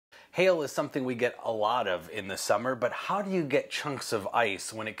Hail is something we get a lot of in the summer, but how do you get chunks of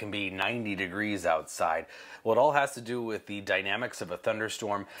ice when it can be 90 degrees outside? Well, it all has to do with the dynamics of a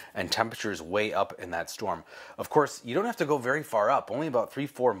thunderstorm and temperatures way up in that storm. Of course, you don't have to go very far up, only about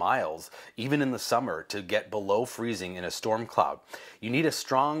 3-4 miles, even in the summer, to get below freezing in a storm cloud. You need a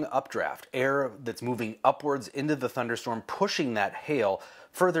strong updraft, air that's moving upwards into the thunderstorm, pushing that hail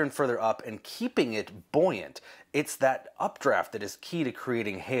further and further up and keeping it buoyant. It's that updraft that is key to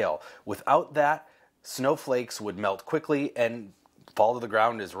creating hail. Without that, snowflakes would melt quickly and fall to the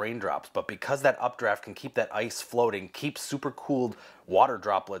ground as raindrops. But because that updraft can keep that ice floating, keep supercooled water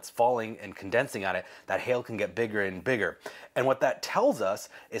droplets falling and condensing on it, that hail can get bigger and bigger. And what that tells us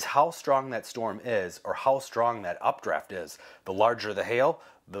is how strong that storm is, or how strong that updraft is. The larger the hail,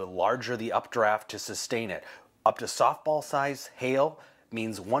 the larger the updraft to sustain it. Up to softball size hail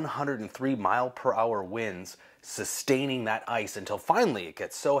means 103 mile-per-hour winds sustaining that ice until finally it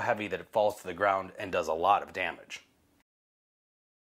gets so heavy that it falls to the ground and does a lot of damage.